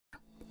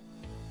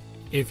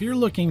If you're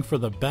looking for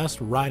the best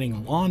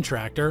riding lawn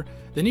tractor,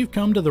 then you've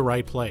come to the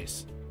right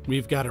place.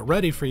 We've got it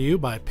ready for you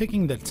by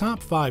picking the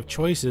top 5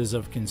 choices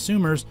of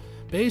consumers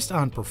based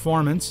on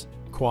performance,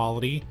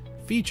 quality,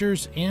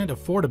 features, and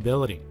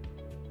affordability.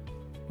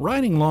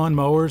 Riding lawn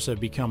mowers have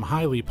become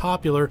highly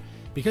popular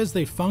because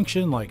they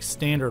function like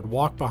standard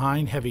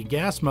walk-behind heavy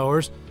gas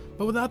mowers,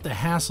 but without the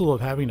hassle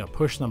of having to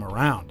push them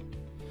around.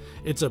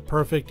 It's a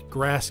perfect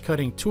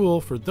grass-cutting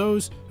tool for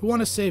those who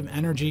want to save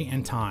energy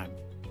and time.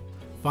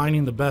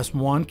 Finding the best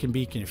one can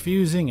be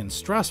confusing and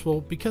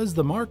stressful because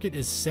the market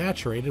is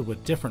saturated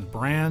with different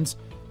brands,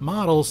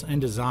 models,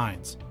 and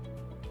designs.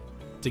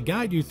 To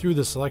guide you through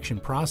the selection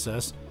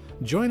process,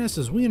 join us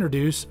as we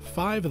introduce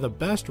 5 of the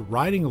best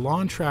riding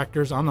lawn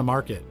tractors on the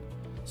market.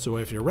 So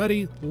if you're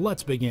ready,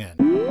 let's begin.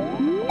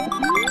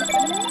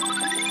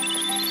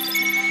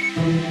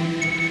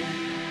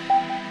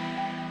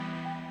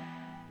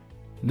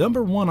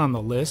 Number 1 on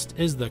the list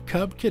is the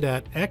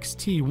Cadet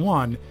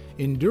XT1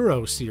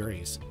 Enduro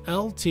Series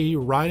LT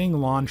riding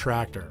lawn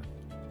tractor.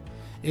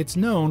 It's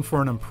known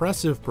for an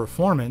impressive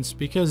performance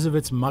because of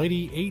its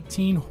mighty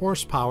 18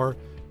 horsepower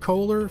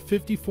Kohler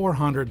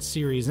 5400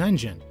 series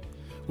engine,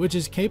 which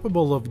is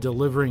capable of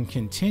delivering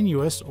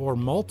continuous or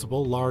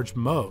multiple large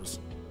mows.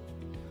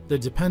 The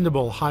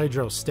dependable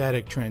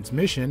hydrostatic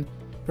transmission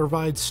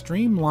provides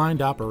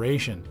streamlined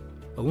operation,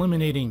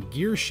 eliminating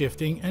gear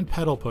shifting and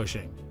pedal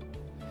pushing.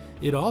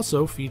 It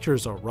also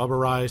features a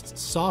rubberized,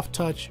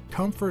 soft-touch,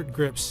 comfort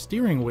grip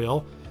steering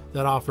wheel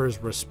that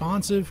offers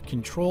responsive,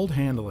 controlled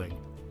handling.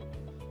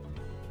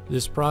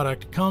 This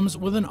product comes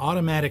with an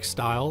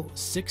automatic-style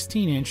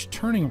 16-inch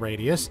turning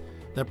radius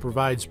that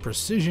provides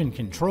precision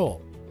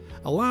control,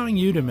 allowing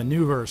you to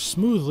maneuver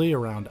smoothly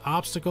around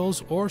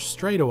obstacles or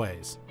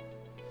straightaways.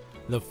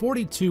 The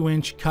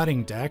 42-inch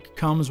cutting deck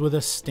comes with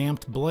a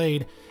stamped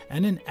blade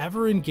and an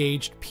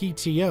ever-engaged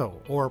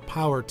PTO, or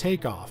power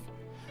takeoff,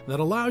 that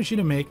allows you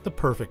to make the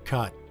perfect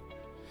cut.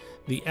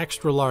 The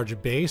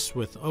extra-large base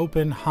with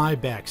open,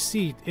 high-back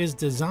seat is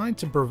designed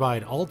to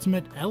provide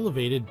ultimate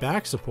elevated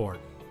back support,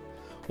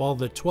 while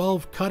the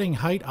 12 cutting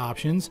height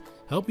options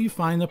help you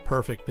find the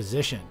perfect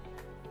position.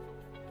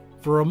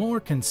 For a more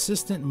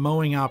consistent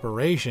mowing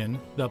operation,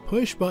 the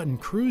push-button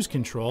cruise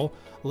control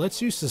lets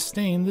you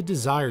sustain the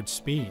desired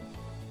speed.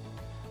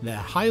 The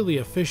highly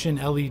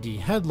efficient LED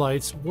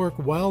headlights work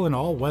well in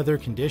all weather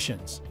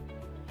conditions.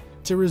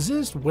 To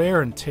resist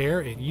wear and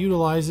tear, it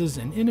utilizes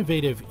an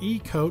innovative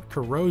E-coat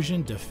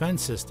corrosion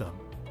defense system.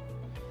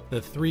 The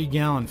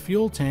 3-gallon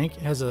fuel tank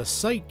has a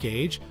sight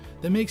gauge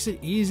that makes it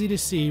easy to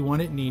see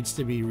when it needs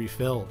to be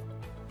refilled.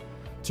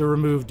 To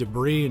remove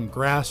debris and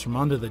grass from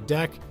under the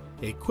deck,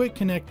 a quick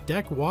connect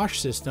deck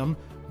wash system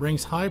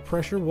brings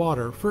high-pressure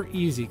water for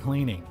easy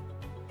cleaning.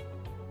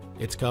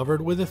 It's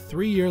covered with a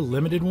 3-year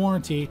limited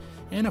warranty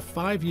and a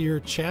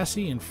 5-year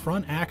chassis and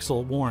front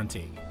axle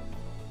warranty.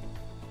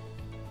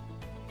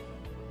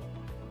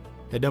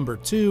 At number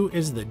 2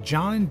 is the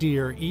John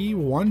Deere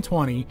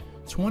E120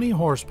 20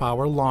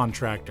 horsepower lawn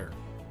tractor.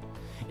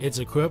 It's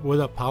equipped with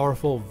a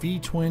powerful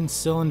V-twin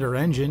cylinder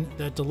engine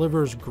that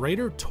delivers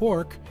greater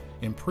torque,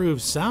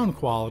 improves sound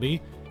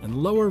quality,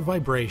 and lower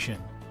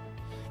vibration.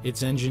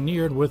 It's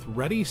engineered with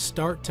Ready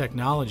Start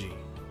technology,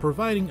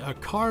 providing a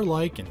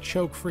car-like and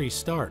choke-free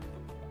start.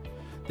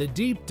 The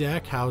deep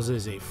deck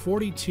houses a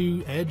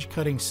 42 edge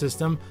cutting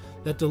system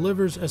that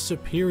delivers a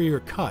superior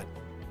cut,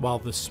 while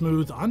the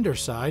smooth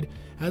underside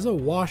has a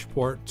wash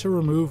port to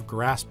remove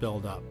grass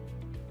buildup.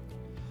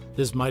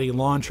 This mighty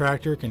lawn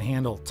tractor can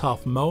handle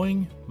tough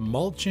mowing,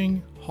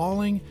 mulching,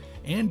 hauling,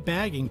 and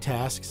bagging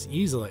tasks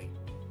easily.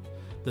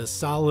 The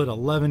solid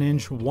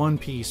 11-inch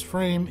one-piece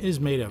frame is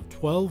made of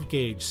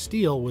 12-gauge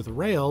steel with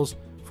rails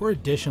for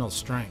additional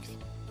strength.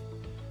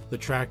 The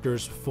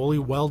tractor's fully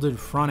welded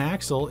front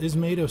axle is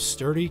made of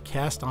sturdy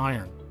cast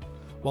iron,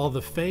 while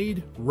the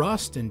fade,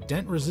 rust, and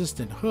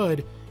dent-resistant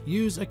hood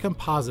use a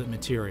composite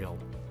material.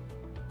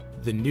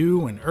 The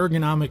new and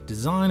ergonomic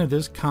design of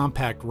this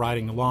compact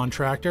riding lawn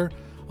tractor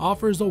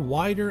offers a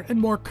wider and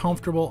more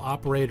comfortable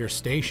operator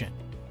station.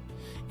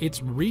 Its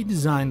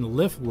redesigned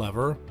lift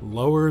lever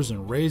lowers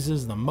and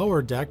raises the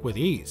mower deck with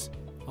ease,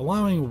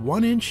 allowing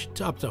 1 inch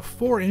to up to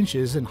 4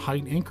 inches in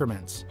height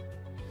increments.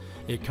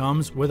 It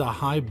comes with a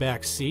high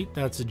back seat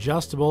that's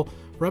adjustable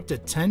for up to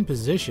 10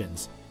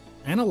 positions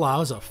and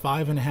allows a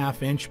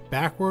 5.5-inch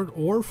backward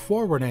or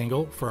forward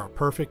angle for a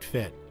perfect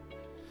fit.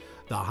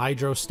 The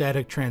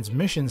hydrostatic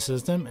transmission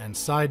system and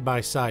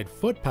side-by-side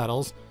foot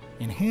pedals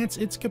enhance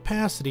its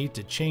capacity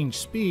to change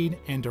speed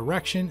and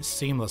direction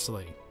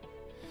seamlessly.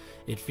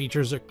 It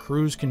features a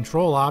cruise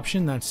control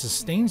option that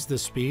sustains the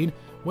speed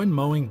when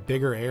mowing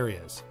bigger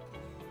areas.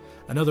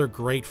 Another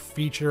great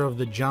feature of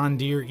the John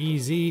Deere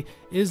EZ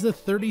is the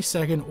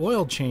 30-second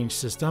oil change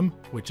system,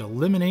 which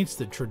eliminates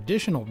the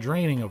traditional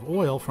draining of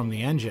oil from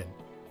the engine.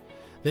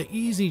 The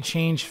Easy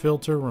Change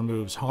filter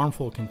removes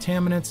harmful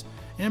contaminants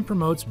and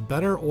promotes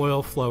better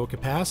oil flow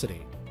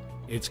capacity.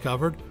 It's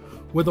covered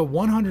with a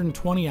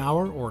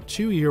 120-hour or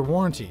 2-year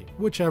warranty,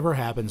 whichever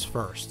happens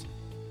first.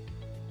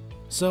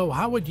 So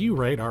how would you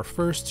rate our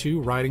first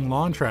 2 riding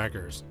lawn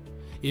tractors?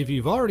 If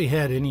you've already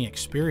had any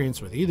experience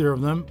with either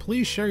of them,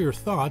 please share your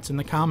thoughts in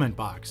the comment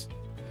box.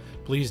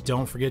 Please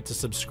don't forget to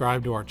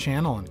subscribe to our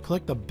channel and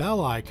click the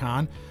bell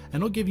icon, and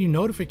it'll give you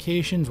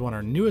notifications when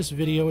our newest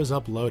video is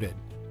uploaded.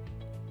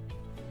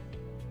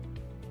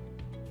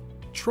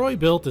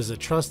 Troy-Bilt is a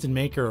trusted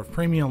maker of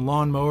premium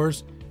lawn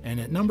mowers, and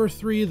at number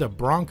 3, the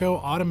Bronco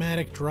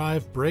automatic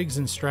drive Briggs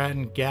 &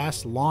 Stratton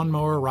gas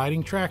lawnmower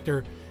riding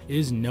tractor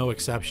is no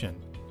exception.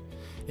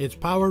 It's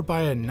powered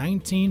by a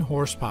 19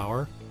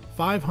 horsepower,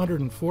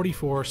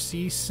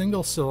 544C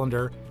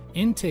single-cylinder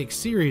intake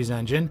series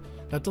engine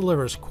that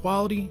delivers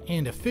quality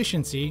and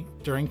efficiency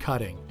during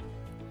cutting.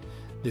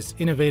 This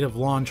innovative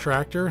lawn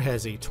tractor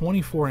has a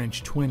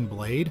 24-inch twin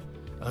blade,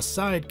 a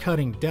side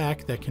cutting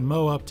deck that can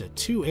mow up to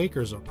 2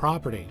 acres of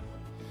property.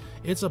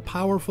 It's a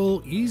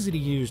powerful,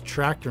 easy-to-use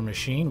tractor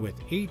machine with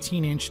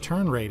 18-inch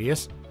turn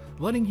radius,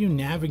 letting you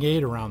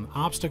navigate around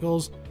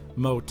obstacles,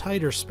 mow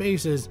tighter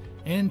spaces,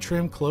 and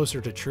trim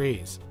closer to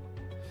trees.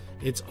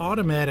 Its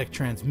automatic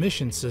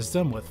transmission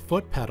system with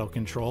foot pedal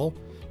control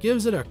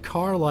gives it a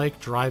car-like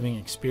driving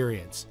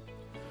experience.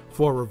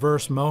 For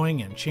reverse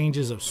mowing and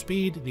changes of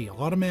speed, the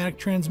automatic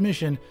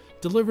transmission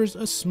delivers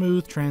a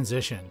smooth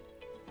transition.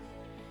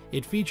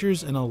 It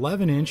features an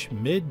 11-inch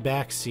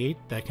mid-back seat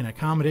that can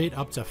accommodate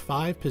up to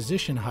 5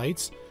 position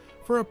heights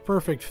for a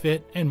perfect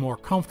fit and more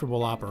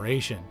comfortable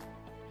operation.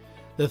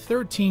 The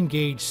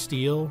 13-gauge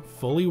steel,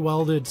 fully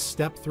welded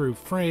step-through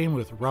frame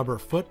with rubber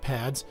foot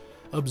pads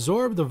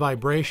absorb the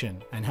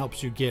vibration and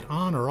helps you get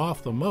on or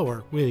off the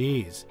mower with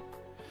ease.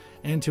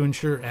 And to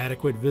ensure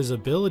adequate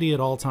visibility at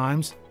all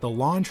times, the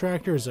lawn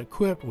tractor is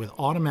equipped with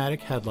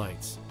automatic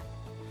headlights.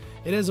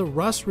 It has a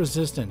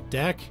rust-resistant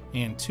deck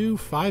and 2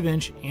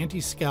 5-inch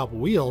anti-scalp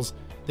wheels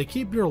that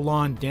keep your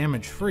lawn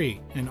damage-free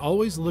and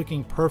always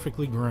looking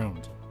perfectly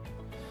groomed.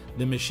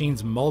 The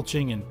machine's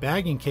mulching and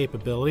bagging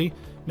capability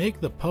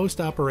make the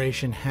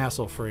post-operation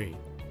hassle-free.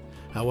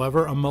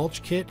 However, a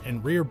mulch kit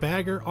and rear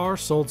bagger are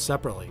sold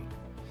separately.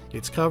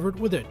 It's covered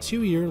with a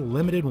 2-year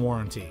limited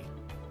warranty.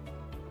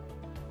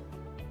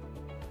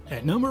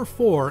 At number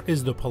 4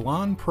 is the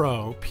Pilon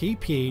Pro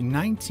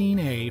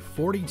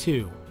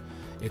PP19A42.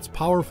 Its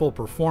powerful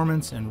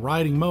performance and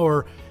riding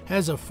mower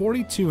has a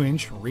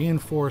 42-inch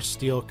reinforced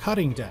steel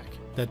cutting deck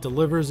that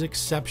delivers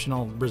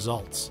exceptional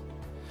results.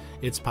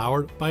 It's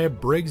powered by a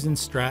Briggs &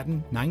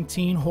 Stratton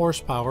 19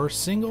 horsepower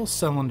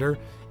single-cylinder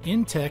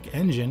Intech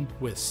engine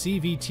with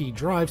CVT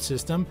drive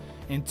system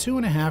and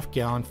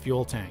 2.5-gallon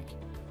fuel tank.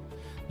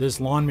 This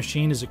lawn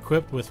machine is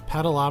equipped with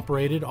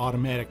pedal-operated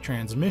automatic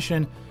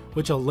transmission,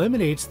 which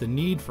eliminates the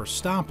need for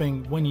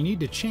stopping when you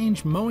need to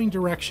change mowing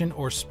direction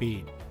or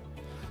speed.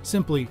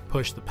 Simply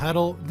push the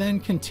pedal, then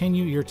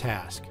continue your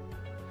task.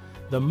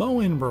 The Mow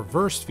in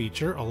Reverse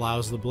feature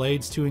allows the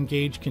blades to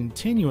engage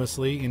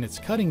continuously in its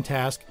cutting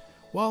task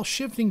while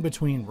shifting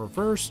between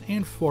reverse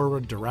and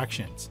forward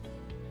directions.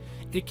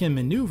 It can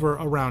maneuver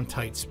around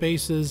tight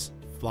spaces,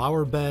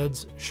 flower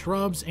beds,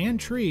 shrubs, and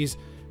trees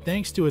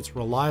thanks to its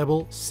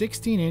reliable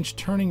 16-inch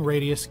turning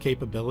radius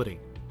capability.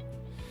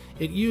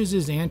 It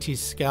uses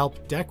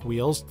anti-scalp deck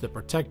wheels to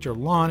protect your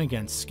lawn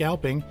against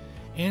scalping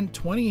and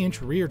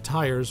 20-inch rear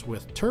tires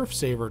with Turf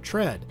Saver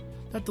tread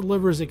that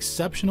delivers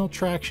exceptional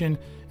traction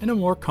and a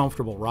more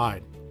comfortable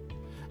ride.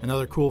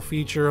 Another cool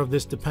feature of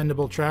this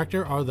dependable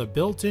tractor are the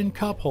built-in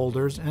cup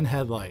holders and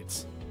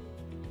headlights.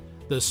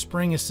 The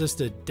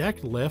spring-assisted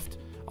deck lift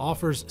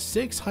offers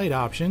 6 height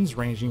options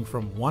ranging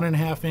from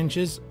 1.5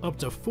 inches up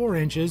to 4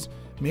 inches,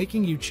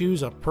 making you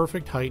choose a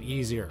perfect height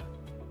easier.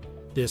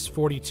 This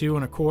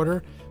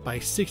 42.25 by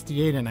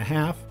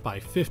 68.5 by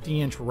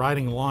 50-inch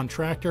riding lawn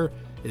tractor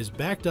is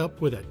backed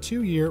up with a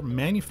 2-year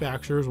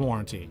manufacturer's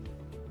warranty.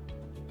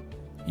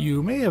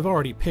 You may have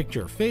already picked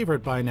your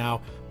favorite by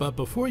now, but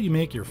before you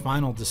make your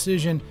final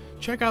decision,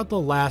 check out the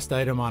last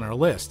item on our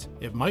list.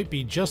 It might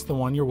be just the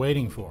one you're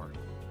waiting for.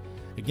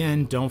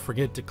 Again, don't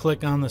forget to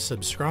click on the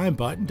subscribe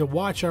button to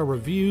watch our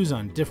reviews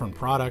on different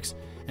products,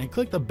 and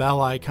click the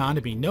bell icon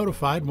to be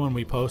notified when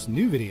we post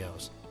new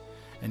videos.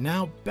 And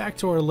now back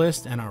to our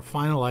list and our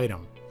final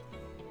item.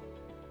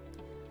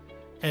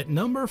 At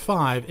number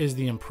 5 is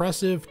the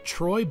impressive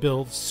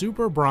Troy-Bilt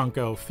Super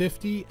Bronco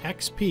 50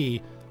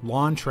 XP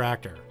lawn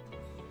tractor.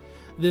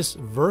 This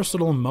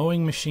versatile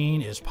mowing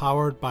machine is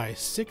powered by a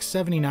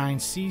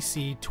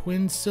 679cc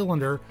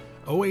twin-cylinder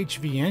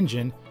OHV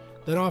engine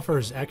that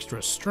offers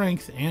extra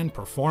strength and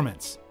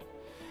performance.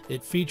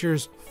 It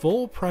features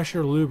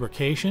full-pressure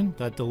lubrication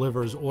that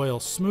delivers oil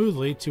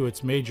smoothly to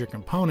its major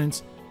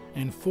components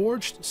and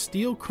forged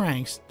steel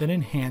cranks that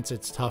enhance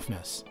its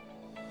toughness.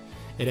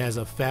 It has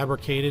a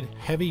fabricated,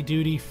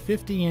 heavy-duty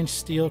 50-inch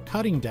steel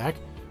cutting deck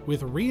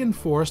with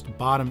reinforced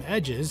bottom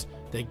edges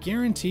that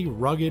guarantee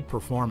rugged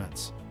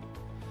performance.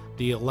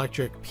 The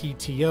electric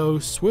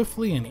PTO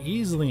swiftly and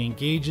easily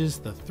engages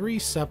the 3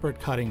 separate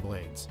cutting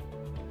blades.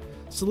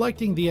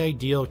 Selecting the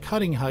ideal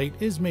cutting height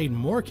is made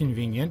more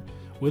convenient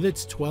with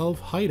its 12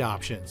 height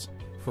options,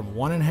 from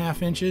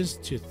 1.5 inches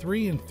to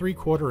 3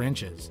 3/4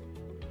 inches.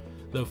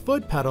 The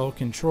foot pedal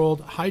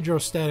controlled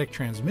hydrostatic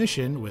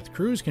transmission with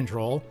cruise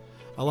control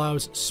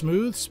allows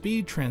smooth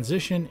speed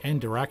transition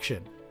and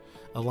direction,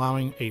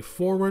 allowing a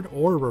forward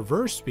or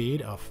reverse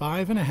speed of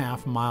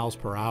 5.5 miles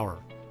per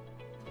hour.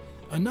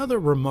 Another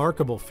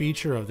remarkable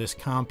feature of this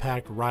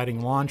compact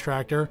riding lawn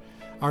tractor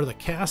are the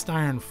cast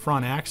iron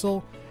front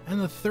axle and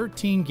the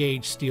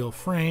 13-gauge steel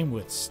frame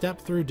with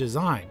step-through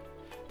design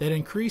that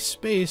increase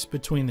space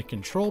between the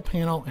control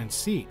panel and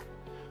seat,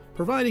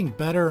 providing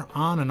better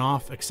on and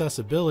off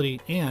accessibility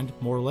and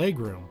more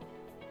legroom.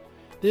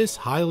 This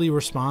highly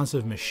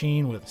responsive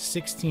machine with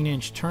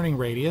 16-inch turning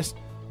radius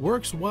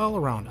works well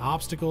around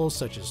obstacles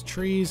such as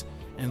trees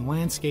and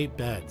landscape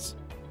beds.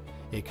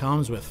 It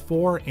comes with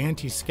 4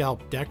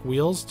 anti-scalp deck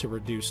wheels to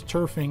reduce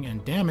turfing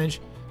and damage,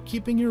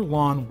 keeping your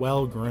lawn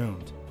well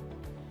groomed.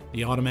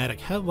 The automatic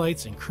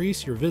headlights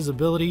increase your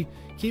visibility,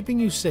 keeping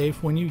you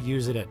safe when you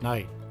use it at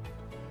night.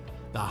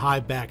 The high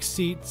back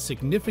seat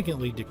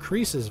significantly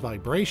decreases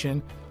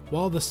vibration,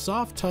 while the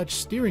soft touch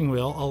steering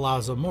wheel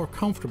allows a more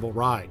comfortable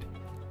ride.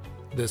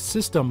 The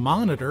system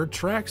monitor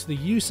tracks the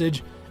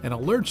usage and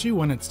alerts you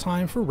when it's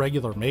time for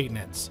regular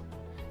maintenance.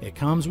 It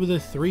comes with a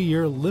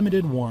 3-year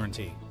limited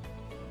warranty.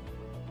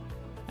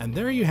 And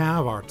there you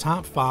have our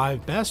top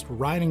 5 best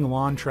riding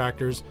lawn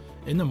tractors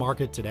in the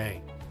market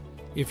today.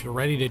 If you're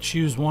ready to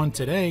choose one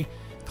today,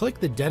 click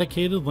the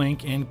dedicated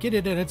link and get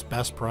it at its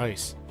best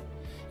price.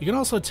 You can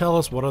also tell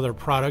us what other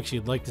products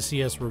you'd like to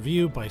see us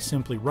review by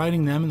simply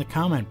writing them in the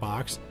comment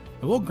box,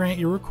 and we'll grant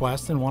your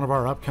request in one of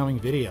our upcoming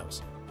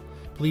videos.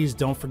 Please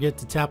don't forget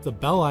to tap the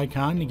bell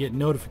icon to get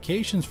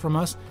notifications from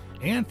us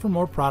and for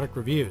more product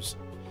reviews.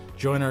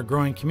 Join our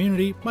growing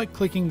community by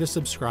clicking the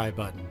subscribe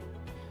button.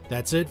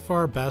 That's it for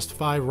our best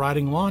 5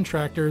 riding lawn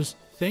tractors.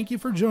 Thank you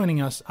for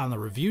joining us on the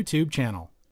ReviewTube channel.